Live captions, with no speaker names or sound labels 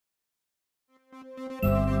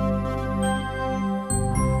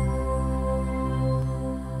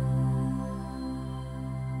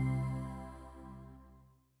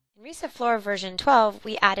RISAFloor version 12,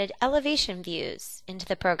 we added elevation views into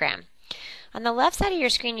the program. On the left side of your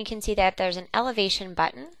screen, you can see that there's an elevation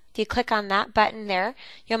button. If you click on that button there,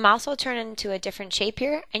 your mouse will turn into a different shape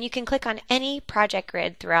here, and you can click on any project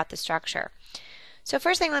grid throughout the structure. So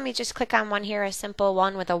first thing, let me just click on one here, a simple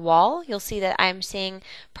one with a wall. You'll see that I'm seeing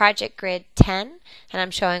project grid 10, and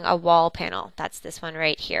I'm showing a wall panel. That's this one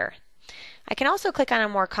right here. I can also click on a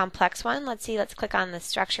more complex one. Let's click on the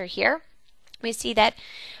structure here. We see that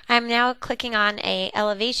I'm now clicking on a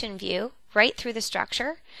elevation view right through the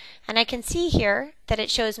structure, and I can see here that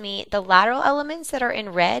it shows me the lateral elements that are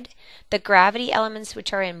in red, the gravity elements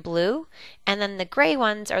which are in blue, and then the gray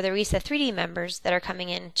ones are the RISA 3D members that are coming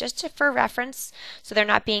in just for reference. So they're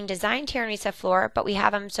not being designed here in RISAFloor, but we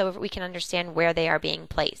have them so we can understand where they are being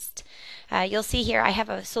placed. You'll see here I have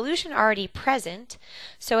a solution already present.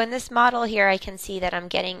 So in this model here, I can see that I'm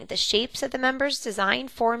getting the shapes of the members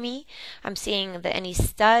designed for me. I'm seeing any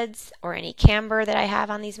studs or any camber that I have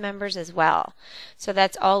on these members as well. So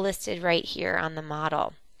that's all listed right here on the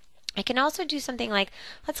model. I can also do something like,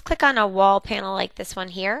 let's click on a wall panel like this one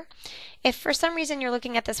here. If for some reason you're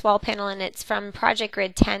looking at this wall panel and it's from project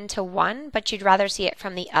grid 10 to 1, but you'd rather see it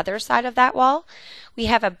from the other side of that wall, we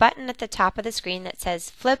have a button at the top of the screen that says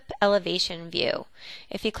Flip Elevation View.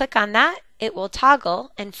 If you click on that, it will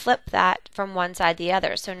toggle and flip that from one side to the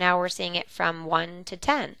other. So now we're seeing it from 1 to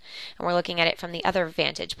 10, and we're looking at it from the other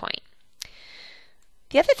vantage point.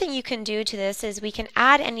 The other thing you can do to this is we can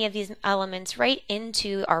add any of these elements right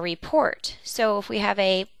into our report. So if we have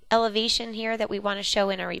a elevation here that we want to show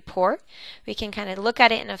in a report, we can kind of look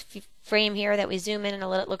at it in a frame here that we zoom in and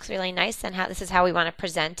it looks really nice, and this is how we want to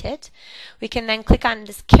present it. We can then click on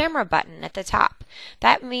this camera button at the top.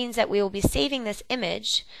 That means that we will be saving this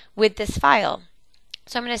image with this file.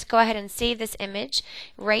 So I'm going to go ahead and save this image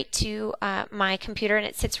right to my computer, and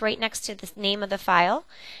it sits right next to the name of the file,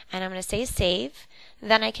 and I'm going to say save.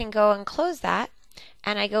 Then I can go and close that,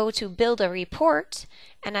 and I go to build a report,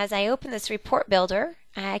 and as I open this report builder,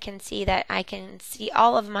 I can see that I can see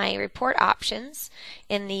all of my report options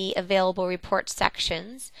in the available report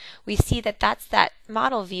sections. We see that that's that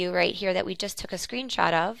model view right here that we just took a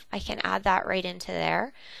screenshot of. I can add that right into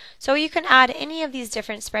there. So you can add any of these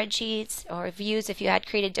different spreadsheets or views if you had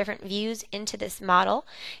created different views into this model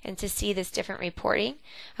and to see this different reporting.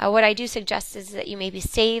 What I do suggest is that you maybe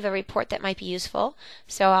save a report that might be useful.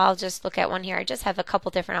 So I'll just look at one here. I just have a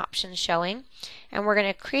couple different options showing, and we're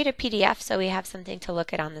going to create a PDF so we have something to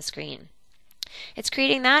look at on the screen. It's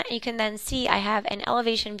creating that, and you can then see I have an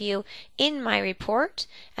elevation view in my report,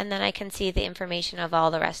 and then I can see the information of all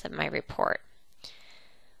the rest of my report.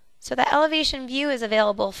 So that elevation view is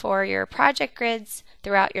available for your project grids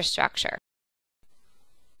throughout your structure.